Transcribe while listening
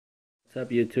What's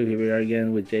up, YouTube? Here we are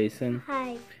again with Jason.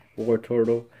 Hi. War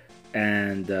Turtle,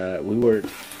 and We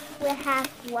have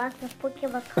lots of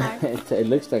Pokemon cards. it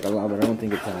looks like a lot, but I don't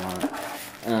think it's a lot.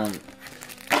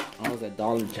 I was at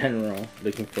Dollar General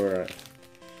looking for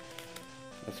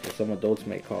that's what some adults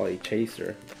may call a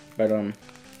chaser, but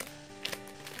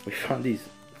we found these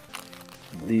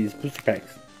booster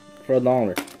packs for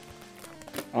 $1.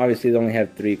 Obviously, they only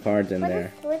have 3 cards in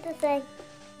there. What does it say?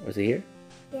 Was it here?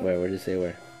 Yeah. Where does it say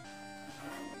where?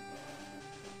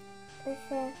 It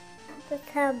says the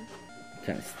Kind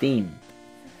of Steam.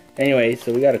 Anyway,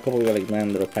 so we got a couple of like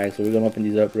 9 little packs, so we're gonna open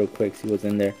these up real quick, see what's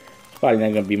in there. It's probably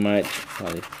not gonna be much,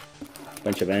 probably a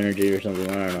bunch of energy or something,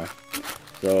 I don't know.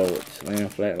 So just lay them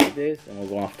flat like this, and we'll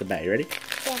go off the bat. You ready?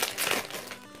 Yeah.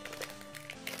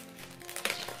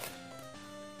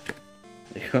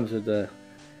 It comes with the.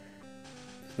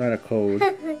 It's not a code.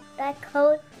 That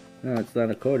code? No, it's not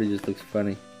a code. It just looks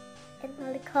funny. It's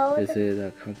not a code? This is a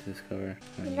contest cover.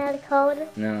 It's not a code?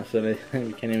 No, so we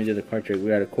can't even do the card trick. We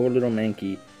got a cool little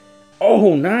Mankey.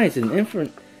 Oh, nice! An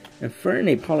Infernape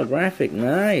holographic.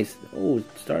 Nice! Oh,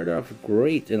 it started off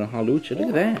great in a Hawlucha. Look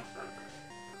at that.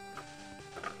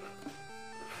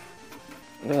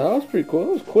 Yeah, that was pretty cool.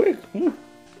 That was quick. That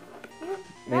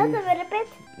was a little bit.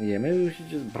 Yeah, maybe we should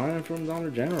just buy them from Dollar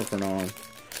General for now on.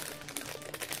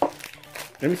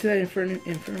 Let me see that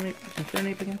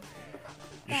Infernape again.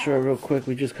 Just show it real quick.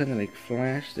 We just kind of like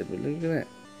flashed it, but look at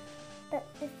that.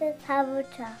 This is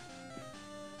Hawlucha.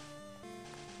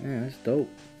 Yeah, that's dope.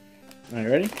 Alright,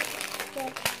 ready?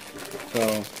 Yeah.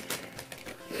 So,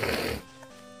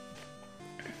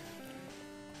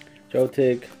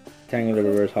 Joltik, Tangular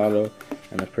Reverse Hollow,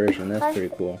 and the Persian. That's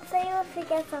pretty cool. So you will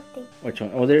forget something. Which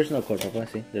one? Oh, there's no code, Papa.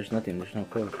 See, there's nothing. There's no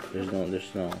code. There's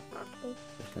nothing.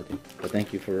 But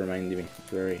thank you for reminding me. It's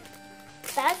very.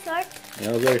 That's short.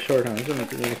 Yeah, it was very short, huh? This is a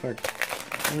little card.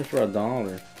 Only for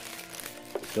 $1.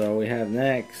 So we have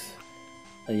next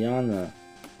Ayana,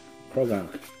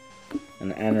 Progunk,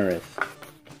 and Anorith.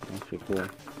 That's pretty cool.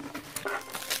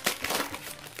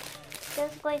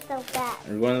 This is going so fast.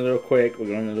 We're going a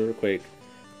little quick.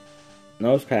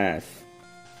 Nose Pass.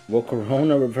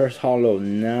 Volcarona Reverse Hollow.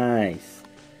 Nice.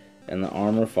 And the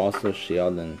Armor Fossil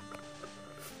Shieldon.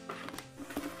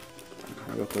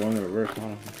 Volcarona Reverse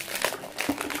Hollow.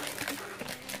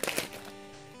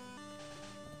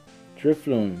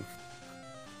 Drifloon.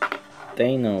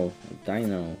 Dino.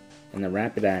 And the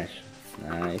Rapidash.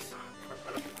 Nice.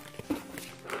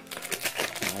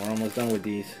 We're almost done with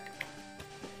these.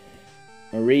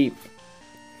 Mareep,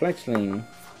 Fletchling,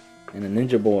 and a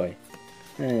Ninja Boy.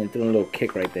 And threw a little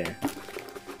kick right there.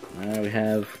 Alright, we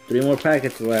have 3 more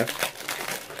packets left.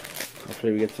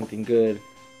 Hopefully we get something good.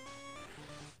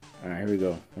 Alright, here we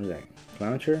go. What is that?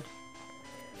 Clowncher,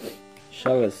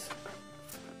 Shellis,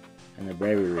 and a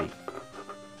Braviary.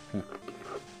 Huh.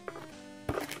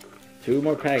 2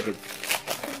 more packets.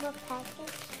 2 more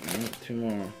packets? 2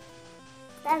 more.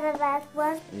 That's the last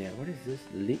one? Yeah, what is this?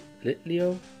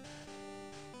 Litleo?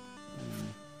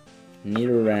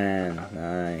 Nidoran,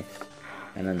 nice.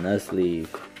 And a Nuzleaf.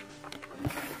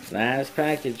 Last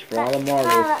package for all the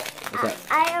marbles. What's that?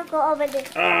 I'll go over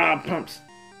this. Ah, pumps!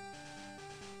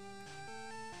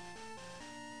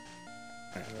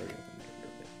 I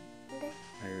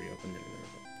already opened it a little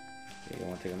bit. You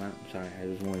want to take them out? I'm sorry, I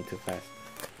was moving too fast.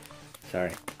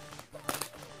 Sorry.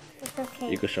 It's okay.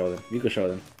 You can show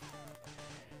them.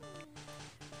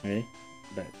 Ready?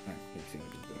 But,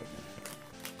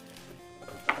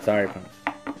 sorry, pumps.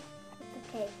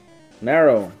 It's okay.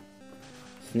 Marrow,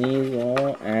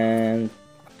 Sneasel, and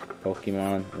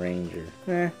Pokemon Ranger.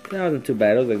 That wasn't too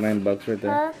bad. It was like $9 right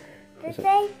there. This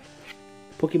say?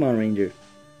 Pokemon Ranger.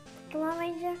 Pokemon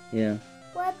Ranger? Yeah.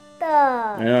 What the?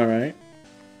 I know, right?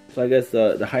 So I guess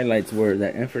the highlights were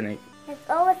that Infernape. It's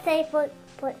always say put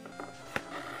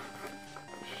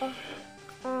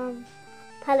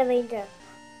Power Ranger.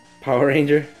 Power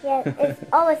Ranger? Yeah, it's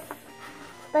always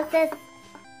but this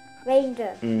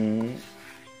Ranger. Mm-hmm.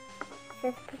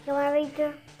 This Pokemon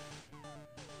Ranger.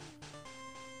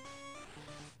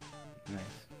 Nice.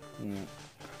 Yeah.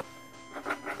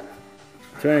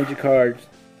 2 energy cards,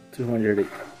 200. Look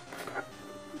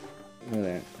at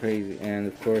that, crazy. And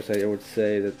of course, I would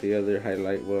say that the other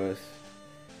highlight was,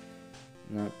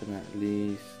 not but not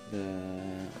least, the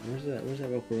where's that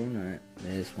Volcarona at?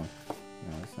 This one.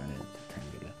 No, it's not it. It's a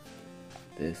Tangular.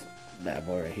 This bad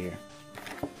boy right here.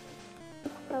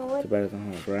 So too bad it's not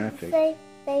holographic.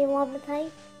 Say one more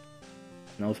time.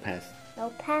 Nose Pass. No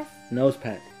pass. Nose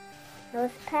Pass.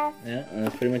 Nose pass. Yeah, and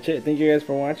that's pretty much it. Thank you guys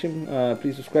for watching.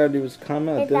 Please subscribe, leave us a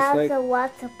comment, a dislike. Also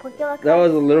lots of Pokemon cards. That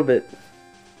was a little bit.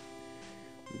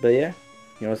 But yeah,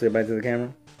 you want to say bye to the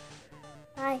camera?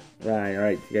 Bye. Right,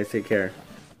 alright. You guys take care.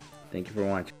 Thank you for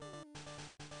watching.